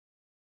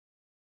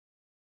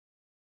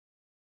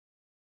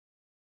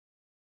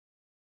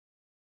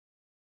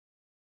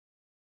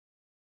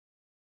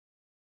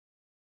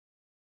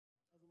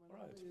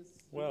Right.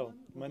 Well,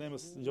 my name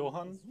is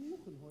Johann,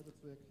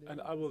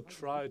 and I will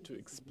try to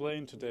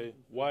explain today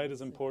why it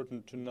is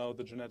important to know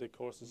the genetic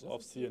courses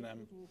of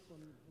CNM.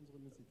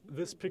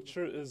 This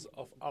picture is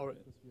of our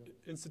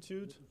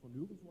institute.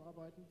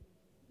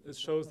 It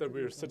shows that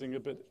we're sitting a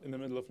bit in the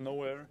middle of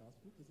nowhere,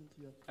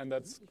 and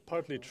that's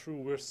partly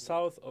true. We're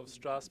south of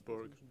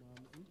Strassbourg,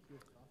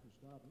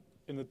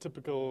 in the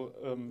typical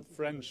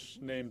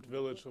French-named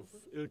village of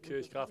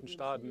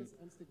Illkirch-Grafenstaden.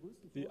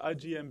 The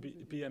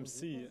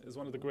IGBMC is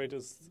one of the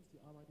greatest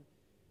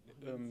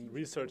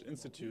research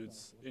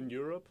institutes in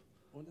Europe.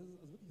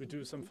 We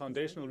do some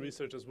foundational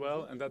research as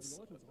well, and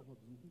that's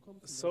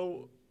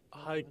so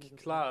high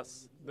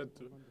class that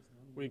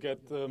we get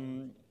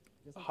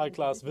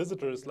high-class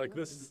visitors like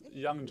this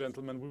young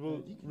gentleman. We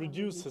will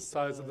reduce his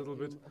size a little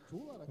bit.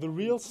 The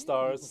real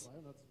stars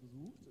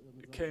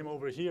came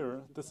over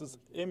here. This is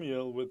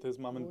Emil with his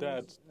mom and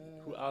dad,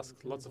 who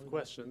asked lots of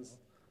questions.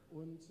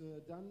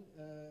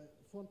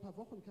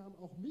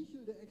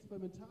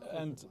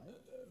 And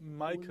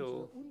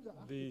Michael,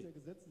 the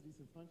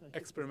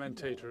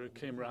experimentator,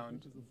 came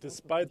around.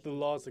 Despite the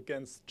laws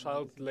against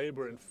child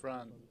labor in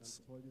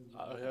France,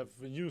 I have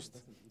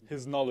used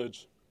his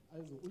knowledge.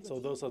 So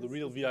those are the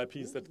real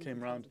VIPs that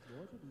came around.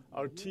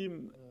 Our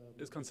team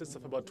consists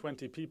of about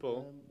 20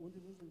 people.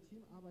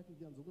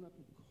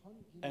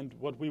 And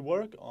what we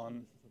work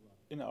on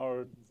in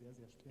our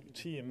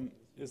team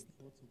is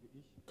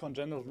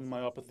congenital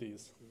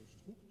myopathies.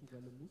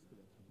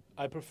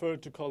 I prefer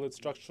to call it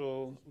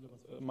structural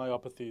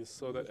myopathies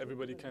so that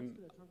everybody can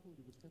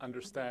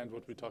understand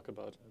what we talk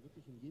about.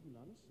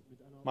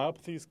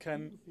 Myopathies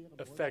can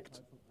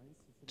affect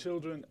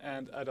children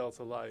and adults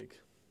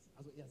alike.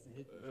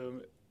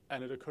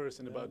 And it occurs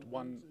in about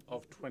 1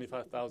 of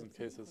 25,000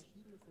 cases.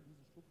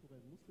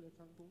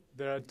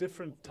 There are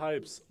different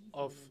types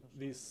of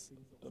these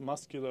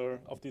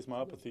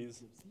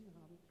myopathies.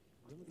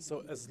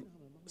 So as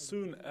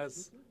soon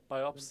as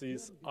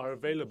biopsies are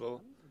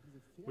available,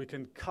 we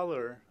can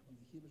color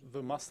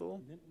the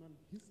muscle,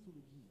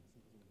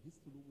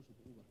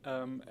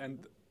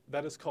 and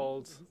that is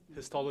called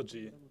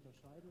histology.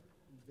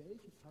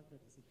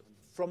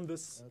 From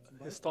this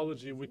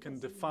histology, we can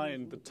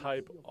define the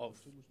type of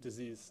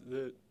disease.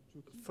 The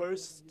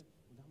first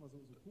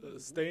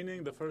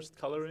staining, the first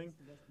coloring,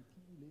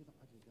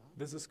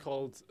 this is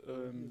called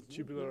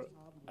tubular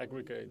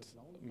aggregate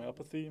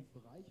myopathy.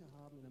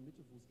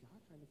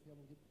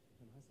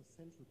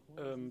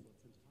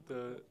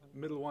 The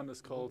middle one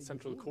is called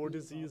central core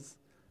disease,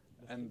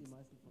 and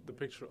the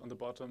picture on the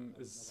bottom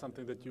is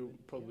something that you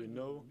probably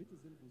know.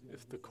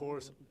 If the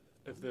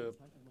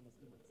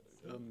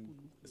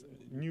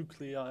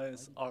nuclei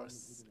are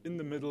in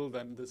the middle,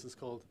 then this is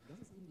called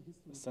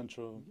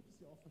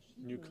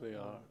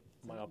centronuclear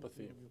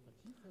myopathy.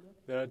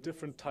 There are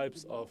different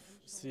types of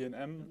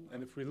CNM,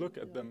 and if we look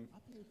at them,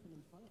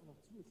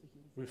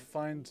 we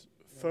find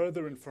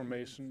further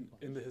information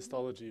in the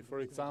histology. For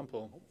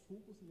example,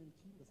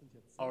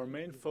 our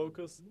main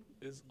focus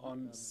is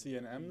on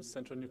CNM,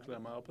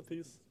 centronuclear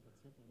myopathies,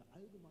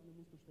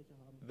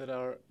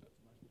 that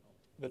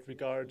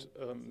regard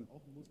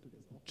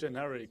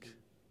generic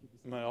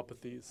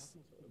myopathies,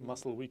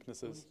 muscle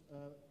weaknesses.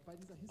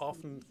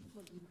 Often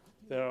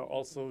there are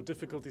also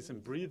difficulties in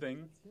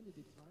breathing,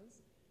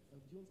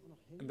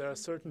 and there are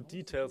certain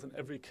details in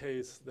every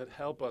case that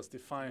help us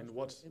define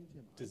what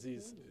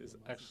disease is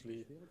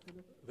actually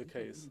the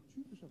case.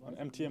 On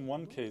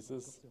MTM1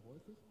 cases,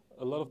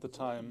 a lot of the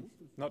time,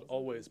 not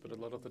always, but a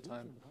lot of the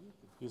time,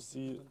 you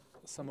see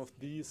some of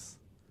these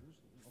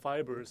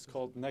fibers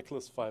called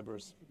necklace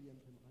fibers.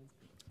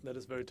 That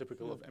is very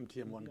typical of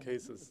MTM1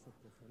 cases.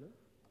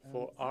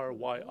 For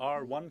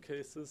RYR1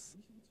 cases,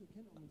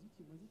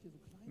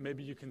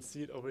 maybe you can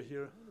see it over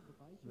here,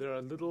 there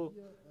are little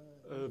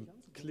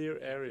clear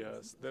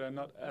areas that are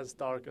not as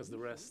dark as the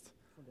rest.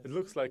 It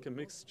looks like a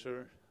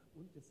mixture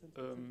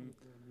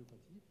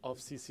of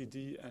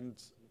CCD and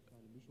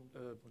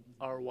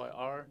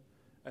RYR,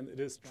 and it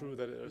is true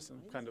that there is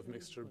some kind of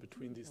mixture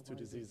between these two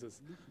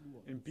diseases.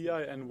 In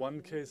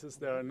BIN1 cases,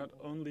 there are not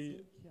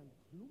only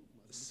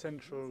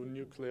central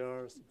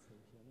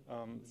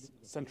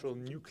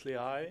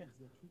nuclei,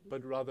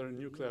 but rather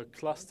nuclear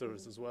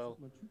clusters as well.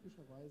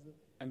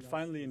 And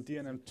finally, in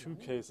DNM2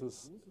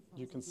 cases,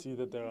 you can see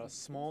that there are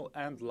small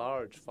and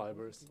large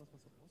fibers,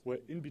 where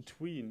in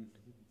between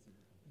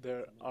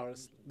there are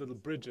little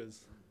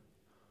bridges,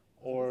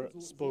 or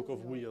spoke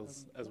of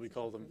wheels, as we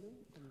call them.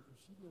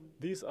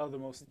 These are the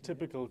most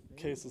typical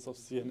cases of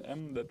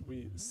CNM that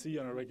we see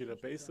on a regular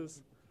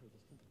basis,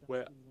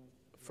 where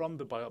from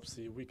the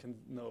biopsy we can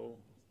know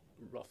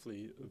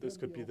roughly this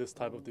could be this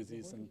type of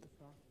disease and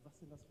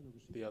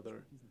the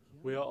other.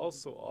 We are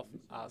also often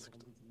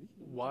asked,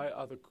 why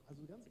are the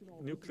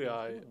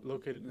nuclei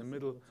located in the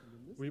middle?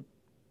 We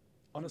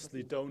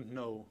honestly don't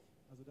know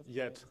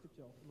yet.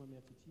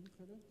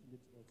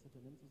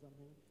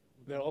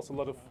 There are also a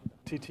lot of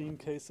T-team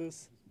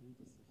cases,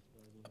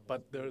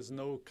 but there is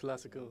no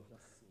classical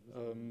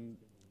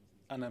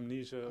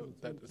anamnesia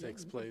that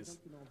takes place.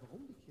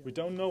 We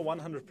don't know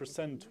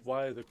 100%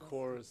 why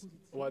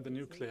the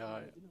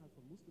nuclei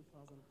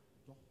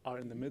are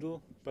in the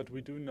middle, but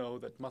we do know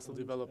that muscle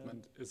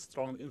development is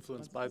strongly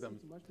influenced by them.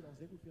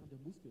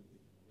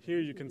 Here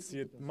you can see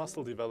it,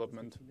 muscle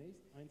development,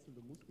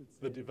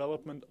 the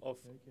development of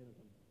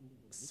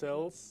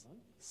cells,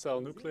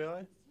 cell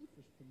nuclei,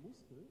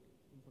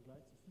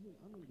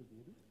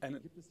 and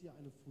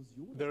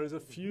there is a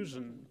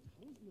fusion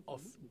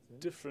of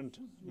different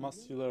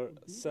muscular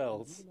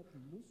cells.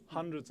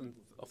 Hundreds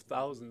of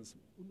thousands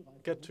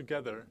get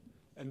together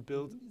and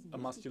build a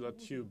muscular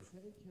tube.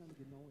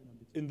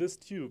 In this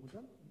tube,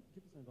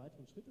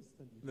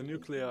 the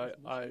nuclei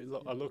are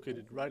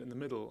located right in the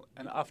middle,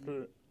 and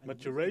after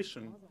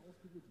maturation,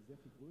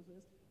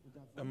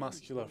 a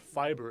muscular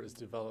fiber is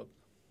developed.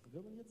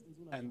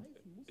 And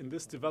in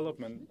this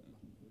development,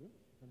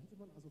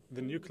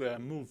 the nuclei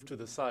move to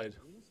the side.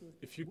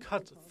 If you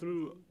cut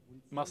through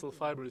muscle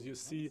fibers, you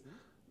see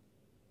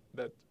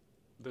that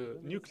the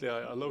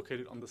nuclei are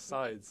located on the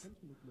sides.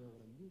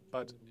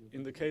 But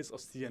in the case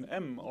of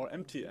CNM or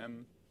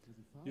MTM,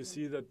 you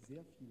see that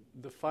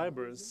the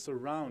fibers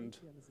surround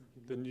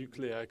the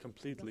nuclei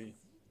completely.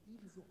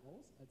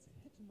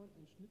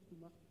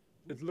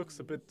 It looks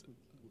a bit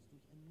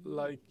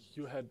like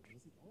you had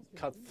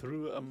cut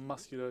through a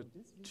muscular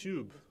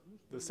tube,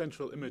 the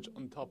central image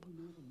on top.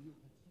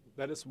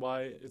 That is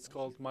why it's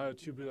called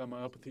myotubular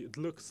myopathy. It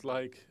looks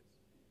like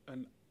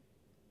an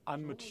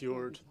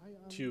unmatured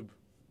tube.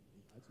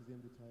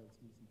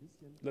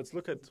 Let's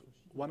look at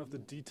one of the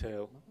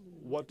detail.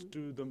 What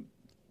do the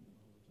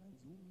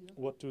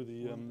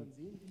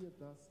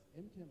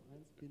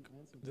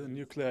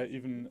nuclei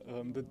even,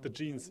 the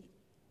genes,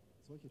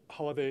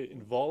 how are they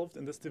involved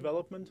in this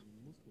development?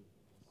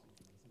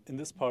 In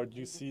this part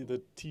you see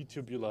the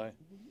T-tubuli.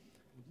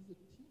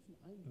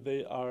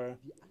 They are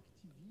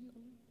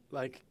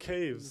like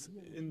caves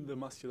in the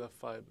muscular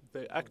fiber.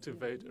 They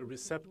activate a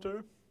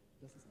receptor.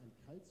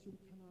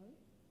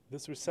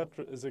 This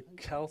receptor is a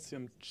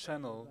calcium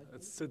channel.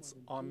 It sits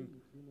on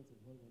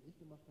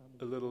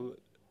a little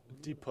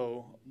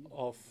depot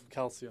of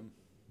calcium.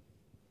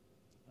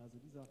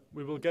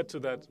 We will get to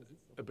that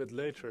a bit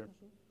later.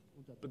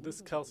 But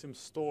this calcium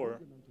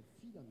store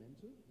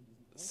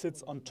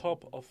sits on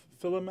top of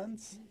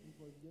filaments.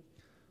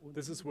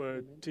 This is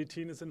where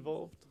T-tine is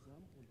involved.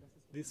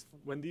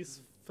 When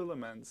these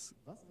filaments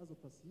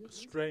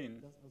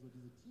strain,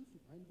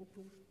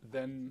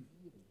 then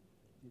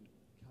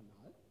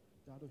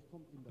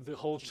the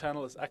whole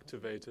channel is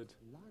activated.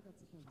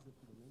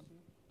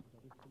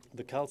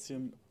 The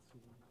calcium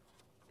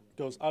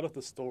goes out of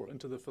the store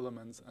into the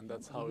filaments, and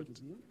that's how it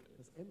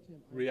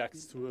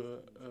reacts to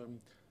a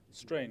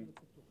strain.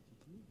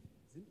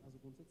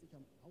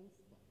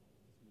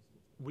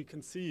 We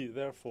can see,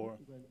 therefore,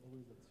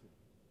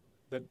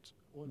 that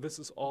this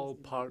is all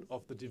part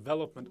of the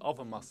development of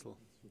a muscle.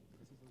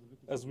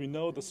 As we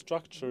know, the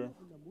structure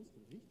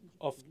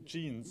of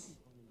genes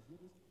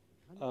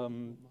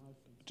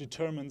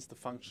determines the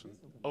function.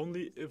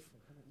 Only if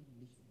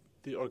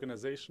the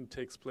organization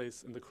takes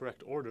place in the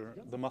correct order,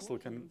 the muscle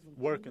can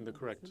work in the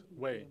correct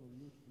way.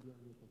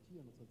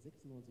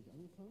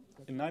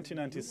 In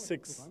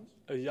 1996,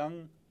 a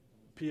young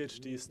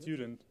PhD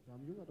student,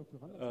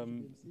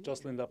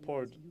 Jocelyn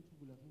Laporte,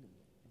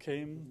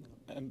 came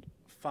and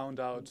found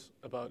out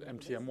about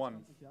MTM1.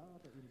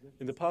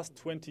 In the past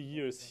 20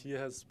 years, he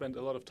has spent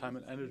a lot of time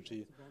and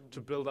energy to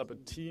build up a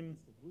team.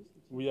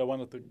 We are one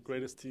of the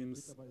greatest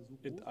teams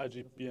at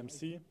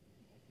IGBMC,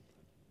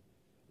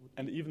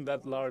 and even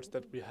that large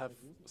that we have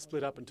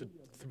split up into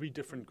 3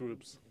 different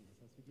groups.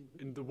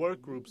 In the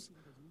work groups,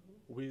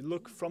 we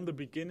look from the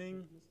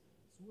beginning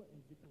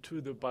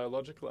to the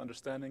biological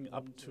understanding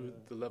up to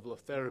the level of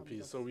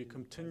therapy. So we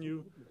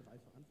continue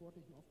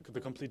the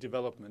complete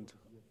development.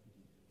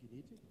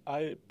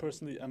 I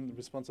personally am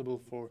responsible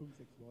for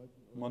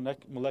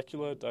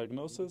molecular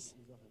diagnosis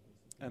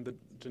and the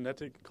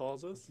genetic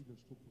causes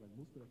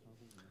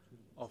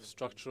of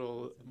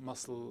structural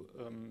muscle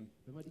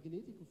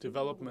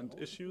development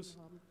issues.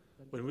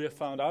 When we have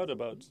found out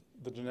about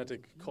the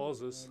genetic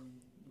causes,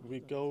 we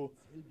go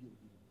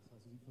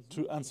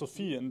to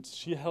Anne-Sophie, and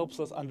she helps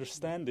us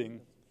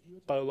understanding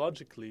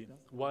biologically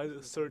why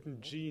a certain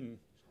gene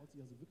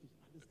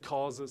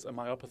causes a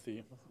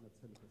myopathy.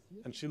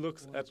 And she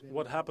looks at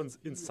what happens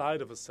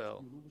inside of a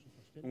cell.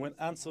 And when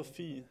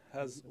Anne-Sophie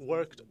has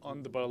worked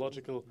on the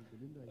biological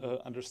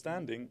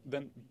understanding,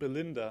 then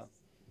Belinda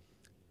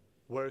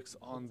works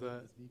on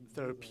the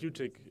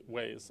therapeutic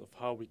ways of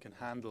how we can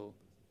handle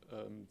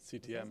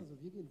CTM.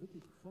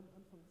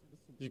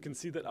 You can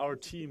see that our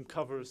team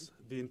covers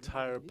the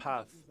entire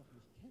path.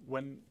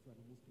 When,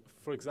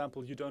 for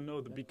example, you don't know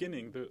the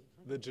beginning,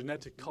 the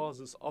genetic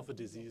causes of a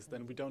disease,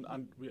 then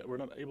we're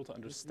not able to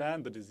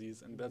understand the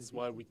disease, and that's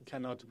why we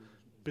cannot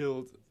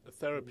build a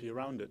therapy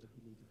around it.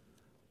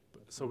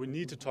 So we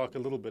need to talk a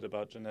little bit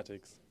about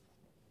genetics.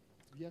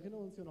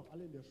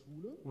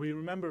 We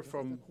remember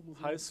from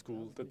high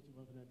school that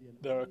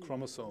there are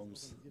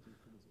chromosomes.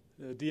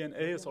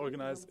 DNA is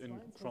organized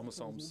in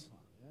chromosomes.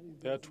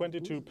 There are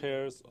 22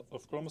 pairs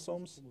of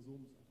chromosomes.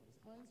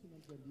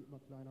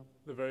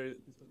 The very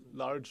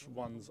large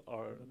ones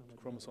are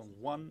chromosome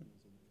 1.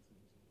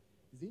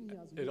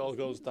 It all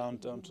goes down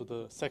to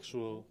the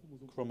sexual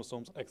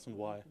chromosomes X and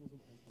Y.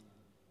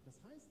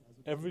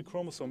 Every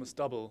chromosome is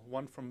double,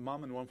 one from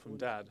mom and one from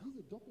dad.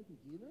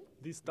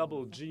 These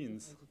double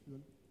genes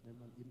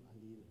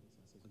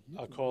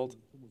are called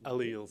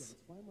alleles.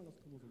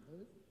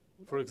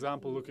 For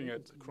example, looking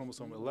at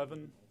chromosome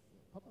 11,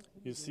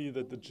 you see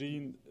that the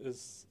gene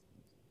is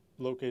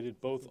located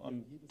both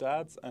on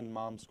dad's and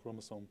mom's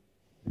chromosome.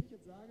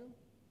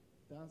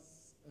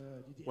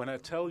 When I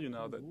tell you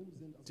now that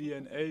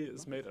DNA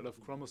is made out of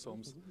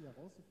chromosomes,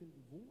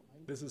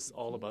 this is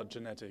all about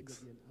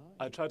genetics.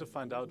 I try to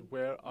find out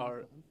where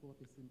are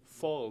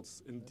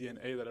faults in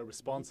DNA that are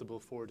responsible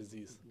for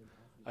disease.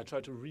 I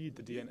try to read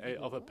the DNA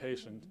of a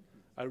patient.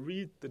 I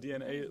read the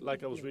DNA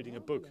like I was reading a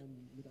book.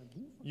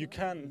 You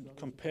can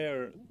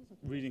compare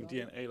reading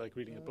DNA like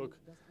reading a book.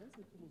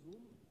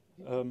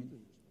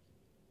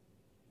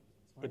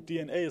 But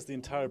DNA is the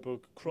entire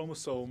book.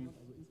 Chromosome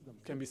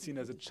can be seen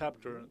as a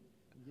chapter.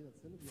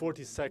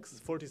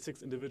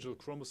 46 individual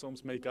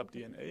chromosomes make up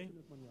DNA.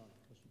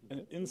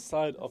 And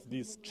inside of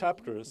these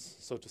chapters,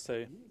 so to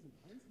say,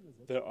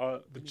 there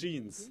are the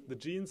genes. The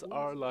genes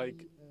are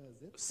like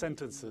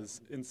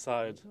sentences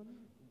inside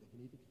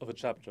of a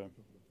chapter.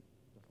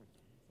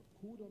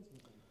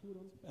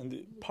 And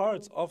the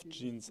parts of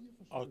genes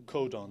are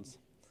codons.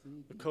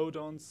 The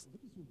codons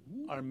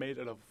are made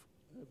out of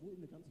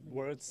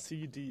words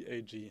C, D,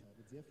 A, G.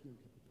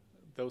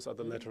 Those are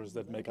the letters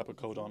that make up a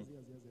codon.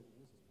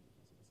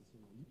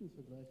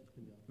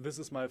 This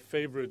is my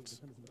favorite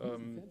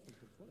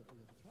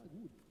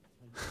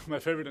my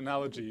favorite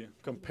analogy,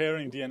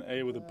 comparing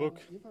DNA with a book.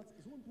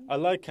 I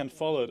like Ken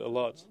Follett a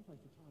lot.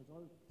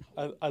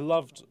 I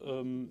loved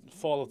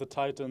Fall of the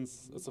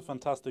Titans. It's a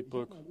fantastic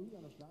book.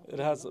 It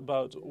has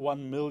about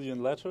 1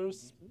 million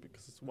letters,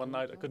 because one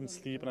night I couldn't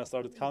sleep and I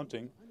started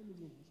counting.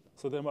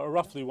 So there are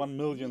roughly 1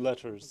 million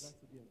letters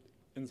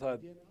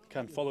inside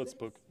Ken Follett's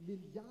book.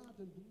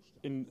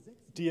 In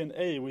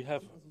DNA, we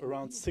have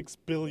around 6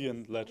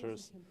 billion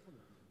letters.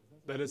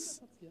 That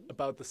is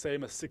about the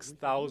same as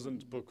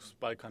 6,000 books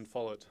by Ken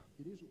Follett.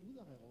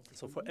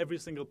 So for every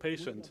single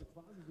patient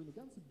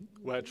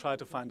where I try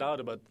to find out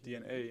about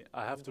DNA,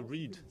 I have to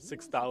read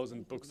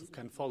 6,000 books of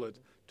Ken Follett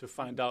to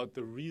find out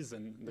the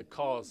reason, the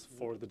cause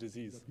for the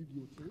disease.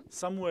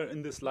 Somewhere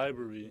in this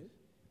library,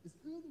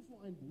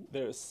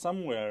 there is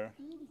somewhere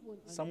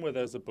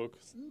there's a book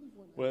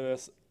where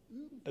there's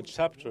a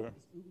chapter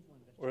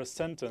or a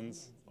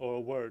sentence or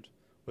a word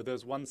where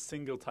there's one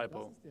single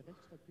typo.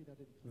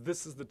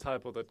 This is the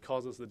typo that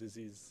causes the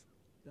disease.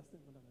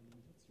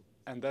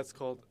 And that's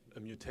called a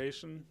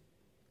mutation,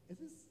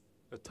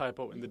 a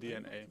typo in the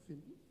DNA.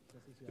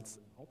 It's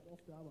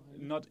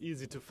not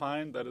easy to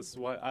find. That is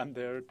why I'm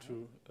there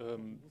to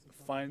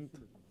find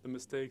the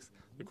mistakes.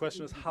 The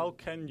question is, how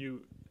can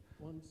you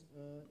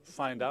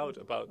find out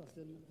about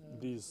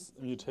these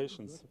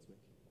mutations?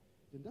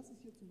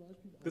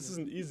 This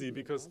isn't easy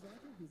because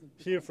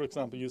here, for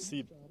example, you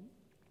see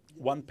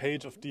one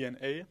page of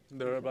DNA.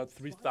 There are about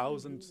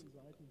 3,000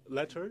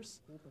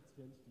 letters.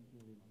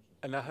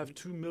 And I have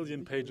 2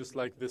 million pages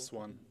like this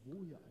one,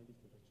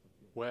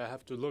 where I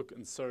have to look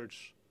and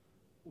search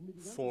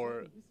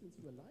for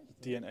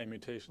DNA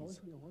mutations.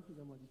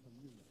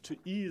 To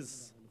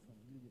ease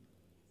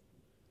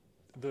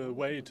the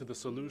way to the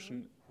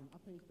solution,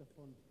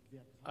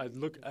 I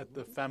look at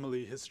the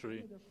family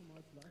history.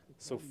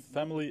 So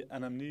family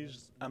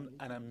anamnese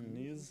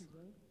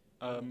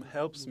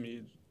helps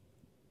me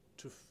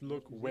to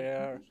look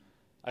where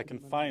I can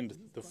find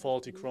the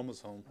faulty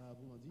chromosome.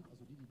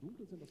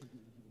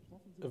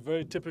 A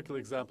very typical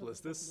example is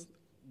this,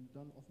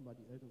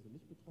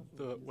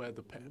 where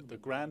the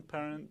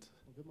grandparent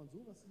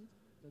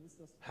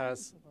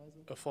has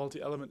a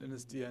faulty element in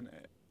his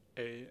DNA,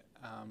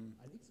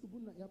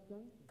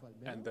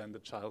 and then the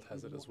child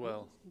has it as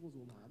well.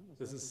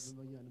 This is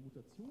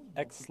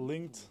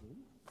X-linked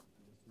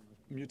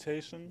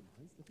mutation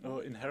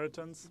or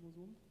inheritance,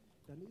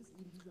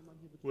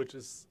 which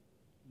is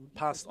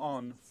passed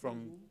on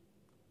from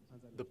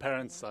the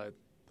parent side,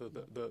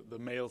 the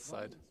male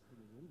side.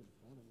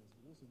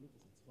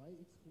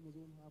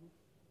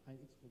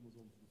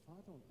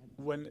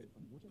 When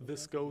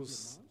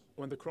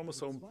the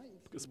chromosome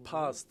is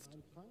passed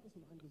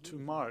to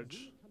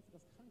Marge,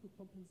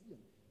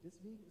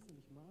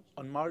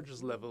 on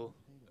Marge's level,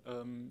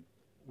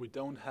 we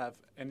don't have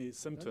any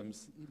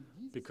symptoms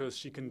because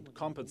she can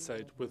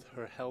compensate with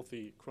her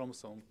healthy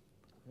chromosome.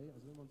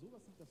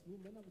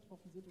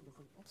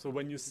 So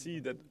when you see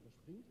that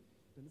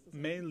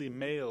mainly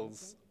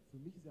males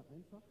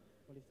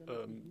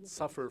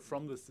suffer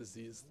from this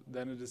disease,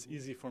 then it is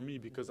easy for me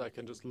because I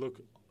can just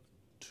look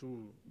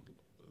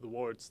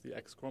towards the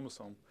X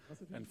chromosome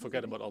and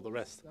forget about all the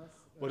rest.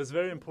 What is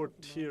very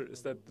important here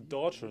is that the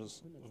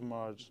daughters of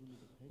Marge,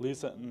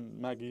 Lisa and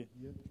Maggie,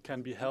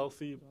 can be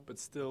healthy but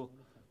still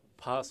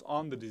pass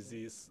on the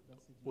disease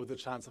with a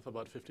chance of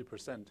about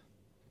 50%.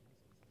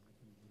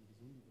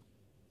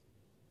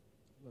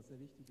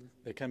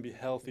 They can be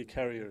healthy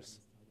carriers.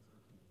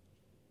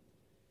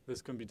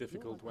 This can be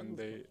difficult when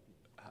they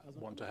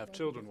want to have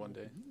children one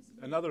day.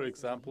 Another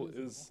example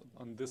is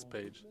on this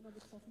page.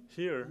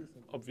 Here,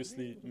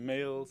 obviously,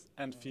 males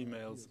and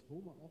females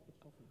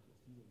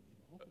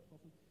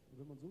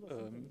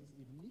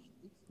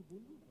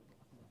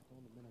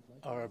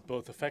are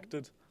both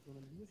affected.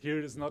 Here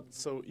it is not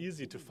so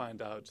easy to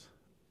find out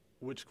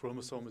which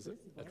chromosome is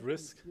at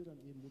risk.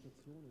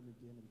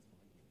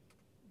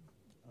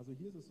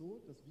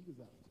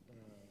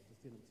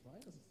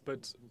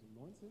 But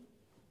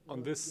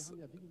on this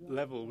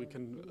level, we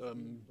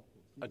can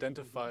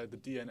identify the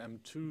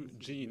DNM2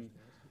 gene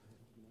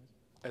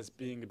as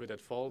being a bit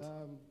at fault.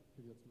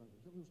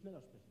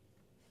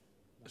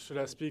 Should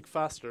I speak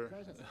faster?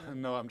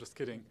 No, I'm just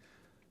kidding.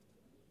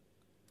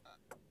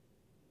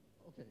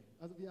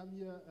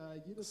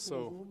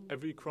 So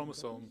every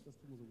chromosome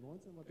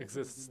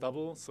exists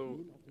double, so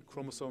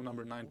chromosome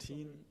number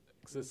 19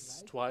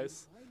 exists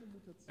twice,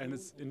 and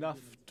it's enough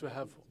to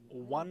have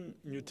one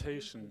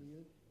mutation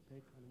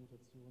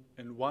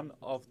in one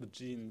of the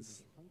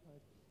genes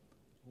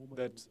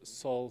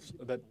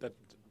that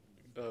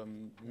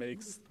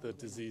makes the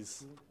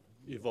disease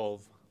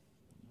evolve.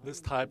 This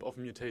type of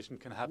mutation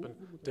can happen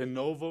de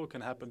novo,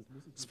 can happen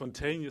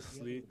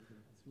spontaneously.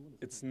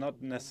 It's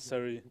not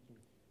necessary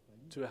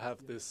to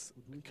have this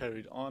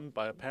carried on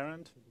by a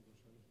parent.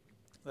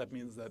 That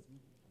means that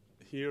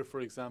here,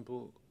 for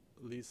example,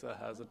 Lisa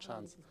has a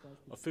chance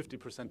of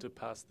 50% to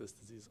pass this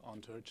disease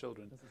on to her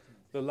children.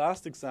 The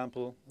last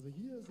example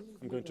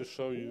I'm going to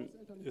show you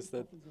is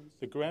that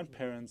the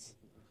grandparents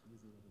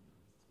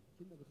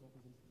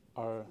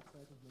are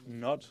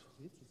not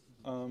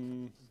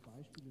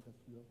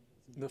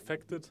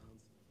affected,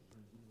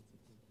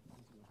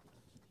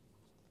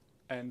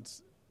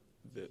 and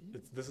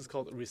this is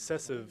called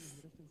recessive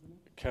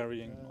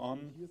carrying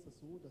on,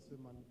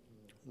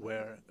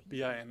 where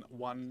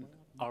BIN1,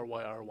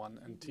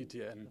 RYR1, and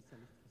TTN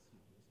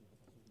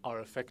are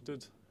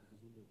affected.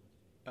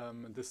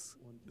 This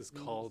is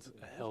called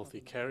a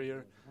healthy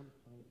carrier.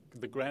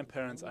 The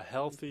grandparents are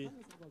healthy.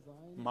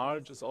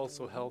 Marge is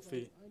also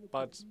healthy,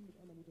 but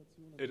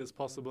it is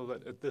possible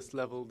that at this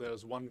level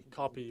there's one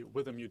copy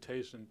with a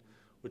mutation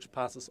which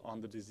passes on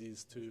the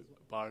disease to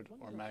Bart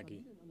or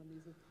Maggie.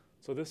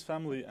 So this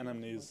family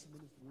anamnese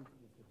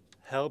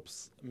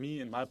helps me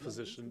in my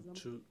position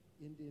to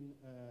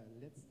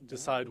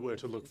decide where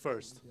to look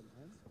first.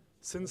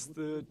 Since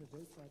the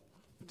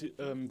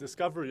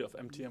discovery of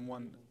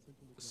MTM1,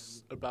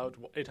 about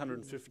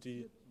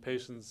 850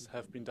 patients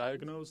have been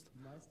diagnosed,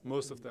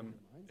 most of them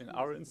in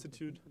our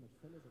institute.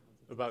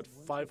 About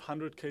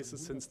 500 cases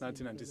since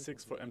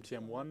 1996 for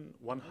MTM1,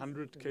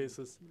 100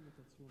 cases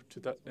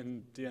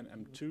in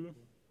DNM2,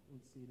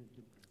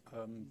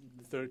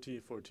 30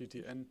 for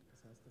TTN,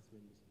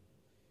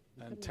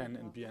 and 10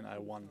 in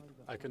BNI1.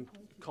 I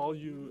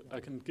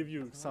can give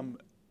you some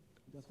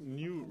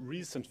new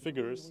recent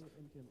figures.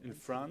 In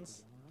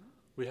France,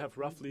 we have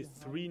roughly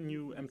 3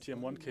 new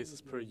MTM1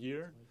 cases per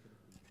year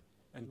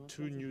and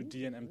 2 new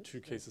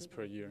DNM2 cases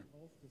per year.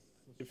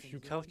 If you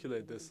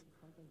calculate this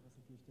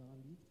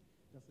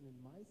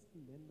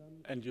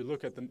and you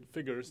look at the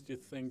figures, you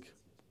think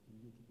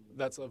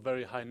that's a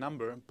very high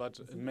number, but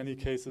in many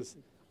cases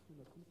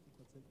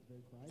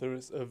there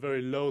is a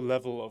very low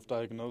level of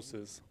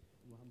diagnosis.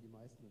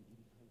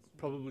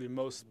 Probably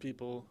most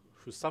people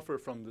who suffer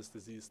from this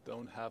disease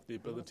don't have the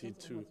ability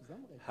to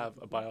have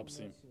a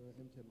biopsy.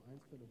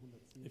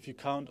 If you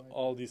count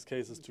all these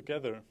cases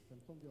together,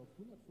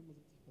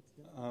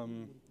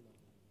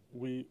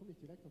 we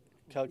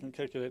can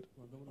calculate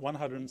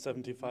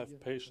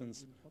 175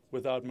 patients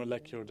without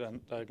molecular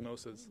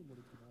diagnosis.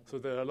 So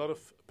there are a lot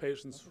of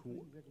patients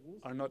who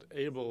are not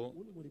able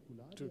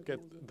to get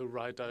the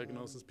right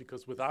diagnosis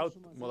because without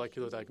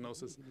molecular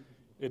diagnosis,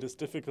 it is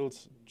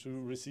difficult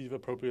to receive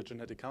appropriate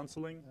genetic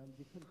counseling.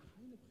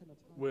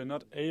 We're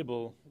not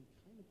able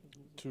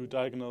to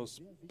diagnose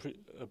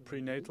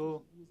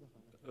prenatal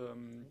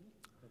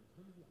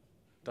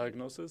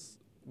diagnosis.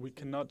 We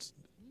cannot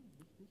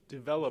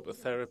develop a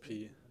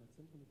therapy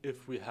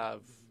if we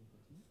have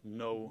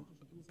no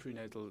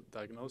prenatal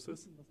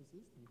diagnosis.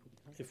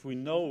 If we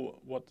know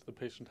what the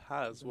patient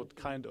has, what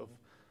kind of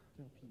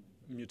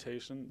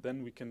mutation,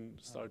 then we can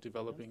start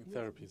developing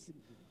therapies.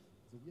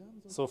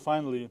 So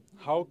finally,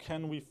 how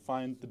can we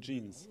find the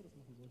genes?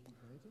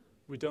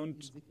 We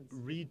don't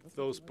read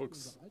those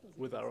books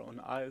with our own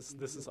eyes.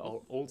 This is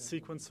our old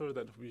sequencer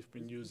that we've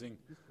been using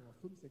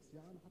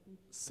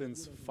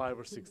since 5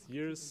 or 6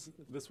 years.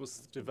 This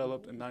was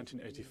developed in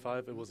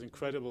 1985. It was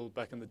incredible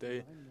back in the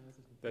day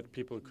that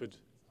people could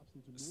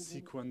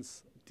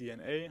sequence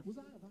DNA.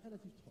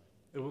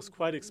 It was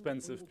quite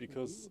expensive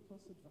because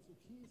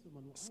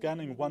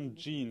scanning one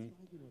gene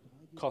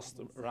cost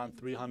around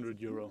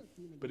 300 euro.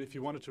 But if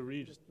you wanted to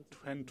read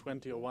 10,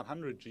 20 or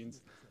 100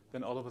 genes,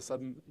 then all of a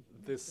sudden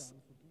this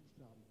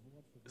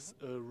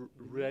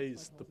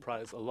raised the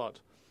price a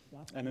lot.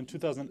 And in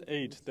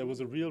 2008 there was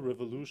a real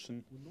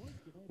revolution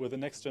where the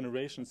next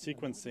generation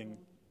sequencing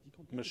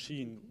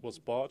machine was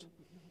bought,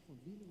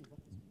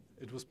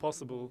 it was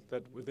possible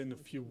that within a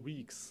few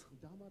weeks,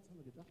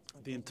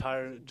 the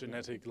entire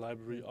genetic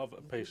library of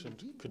a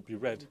patient could be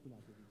read.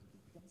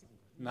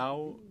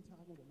 Now,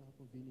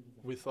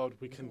 we thought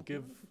we can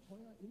give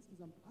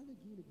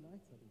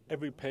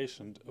every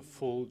patient a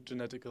full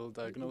genetical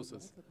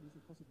diagnosis.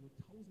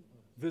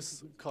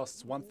 This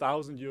costs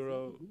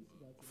 €1,000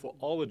 for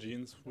all the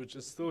genes, which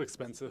is still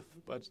expensive,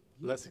 but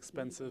less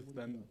expensive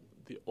than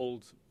the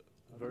old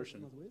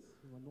version.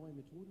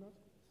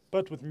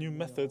 But with new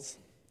methods,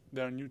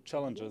 there are new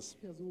challenges.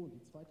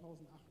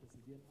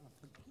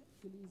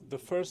 The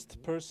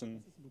first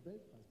person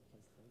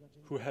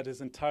who had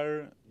his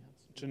entire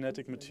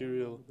genetic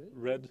material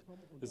read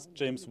is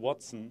James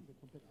Watson,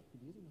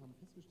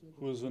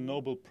 who is a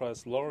Nobel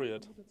Prize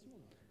laureate.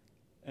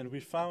 And we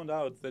found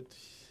out that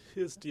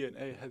his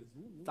DNA had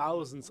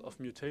thousands of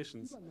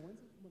mutations.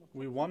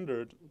 We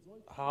wondered,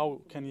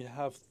 how can he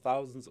have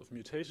thousands of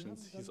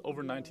mutations? He's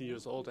over 90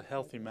 years old, a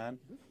healthy man.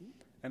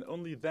 And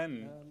only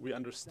then we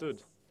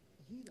understood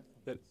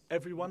that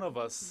every one of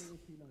us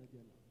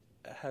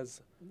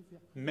has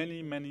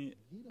many, many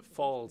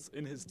faults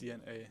in his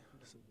DNA,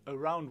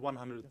 around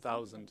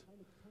 100,000.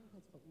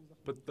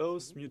 But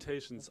those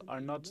mutations are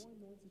not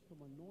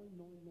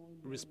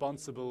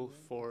responsible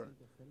for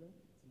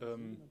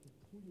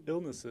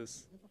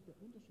illnesses,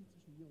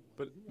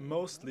 but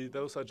mostly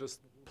those are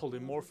just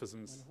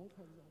polymorphisms.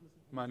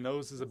 My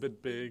nose is a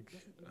bit big,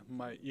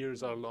 my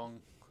ears are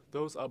long.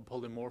 Those are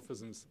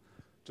polymorphisms,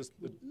 just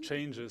the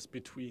changes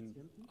between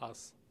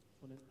us.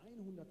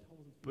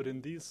 But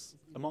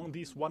among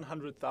these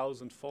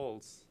 100,000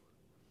 faults,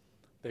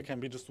 there can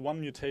be just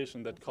one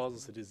mutation that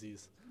causes a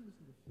disease.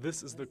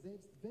 This is the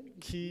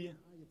key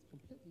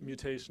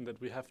mutation that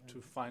we have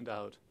to find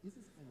out.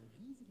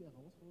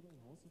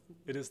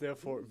 It is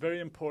therefore very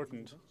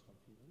important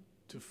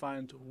to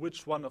find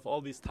which one of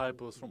all these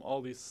typos from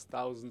all these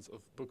thousands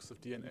of books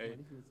of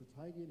DNA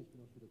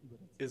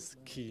is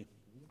key.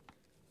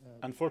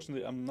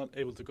 Unfortunately, I'm not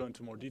able to go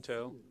into more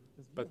detail,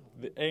 but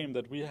the aim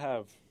that we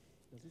have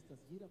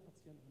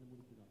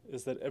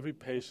is that every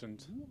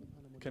patient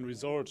can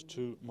resort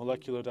to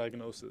molecular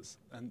diagnosis,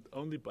 and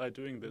only by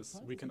doing this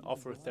we can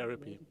offer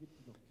therapy.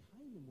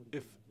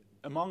 If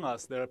among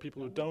us there are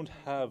people who don't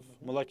have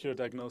molecular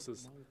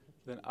diagnosis,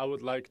 then I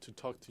would like to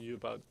talk to you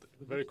about,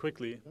 very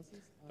quickly,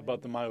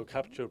 about the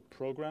MyoCapture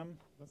program.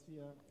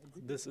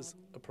 This is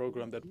a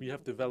program that we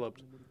have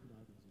developed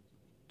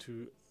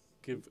to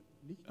give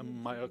a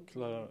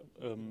molecular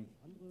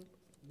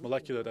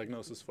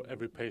diagnosis for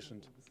every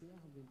patient.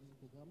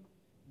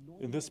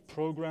 In this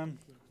program,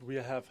 we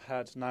have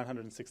had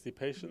 960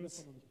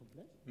 patients.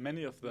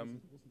 Many of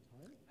them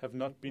have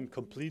not been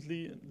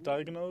completely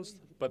diagnosed,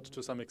 but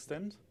to some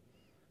extent.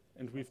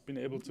 And we've been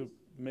able to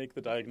make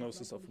the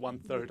diagnosis of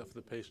 1/3 of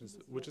the patients,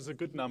 which is a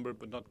good number,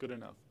 but not good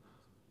enough.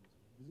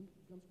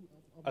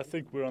 I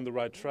think we're on the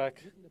right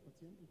track,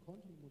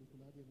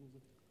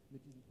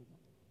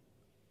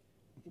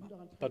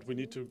 but we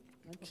need to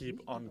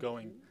keep on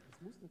going.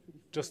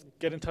 Just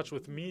get in touch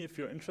with me if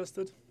you're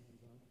interested.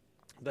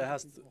 There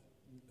has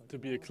to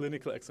be a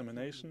clinical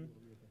examination.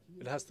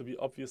 It has to be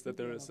obvious that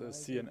there is a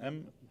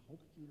CNM.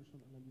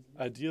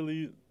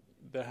 Ideally,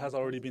 there has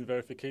already been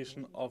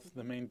verification of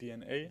the main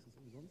DNA.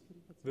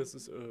 This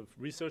is a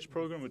research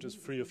program which is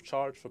free of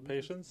charge for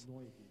patients.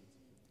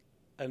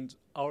 And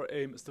our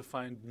aim is to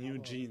find new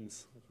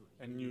genes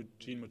and new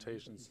gene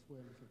mutations.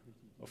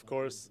 Of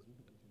course,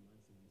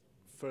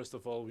 first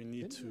of all, we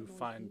need to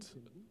find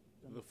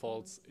the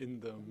faults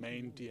in the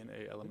main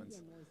DNA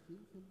elements.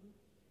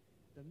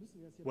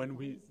 When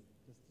we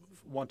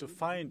want to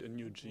find a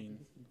new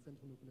gene,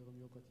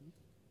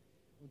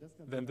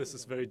 then this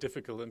is very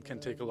difficult and can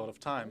take a lot of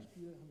time.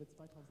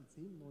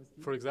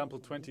 For example,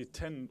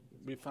 2010,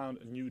 we found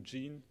a new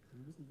gene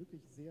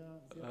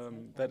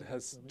that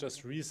has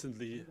just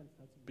recently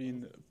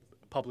been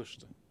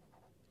published.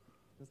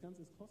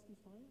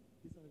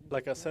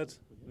 Like I said,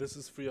 this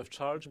is free of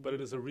charge, but it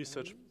is a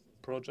research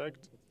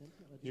project.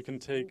 You can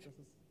take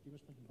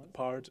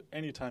part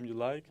anytime you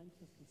like.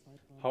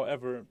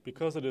 However,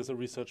 because it is a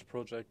research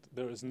project,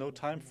 there is no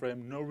time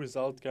frame, no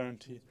result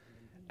guarantee,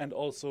 and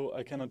also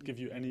I cannot give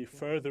you any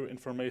further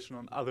information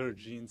on other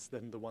genes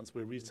than the ones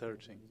we're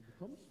researching.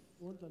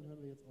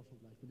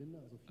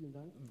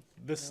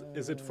 This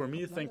is it for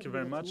me. Thank you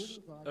very much.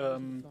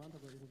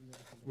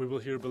 We will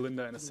hear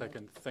Belinda in a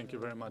second. Thank you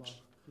very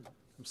much.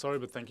 I'm sorry,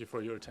 but thank you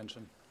for your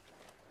attention.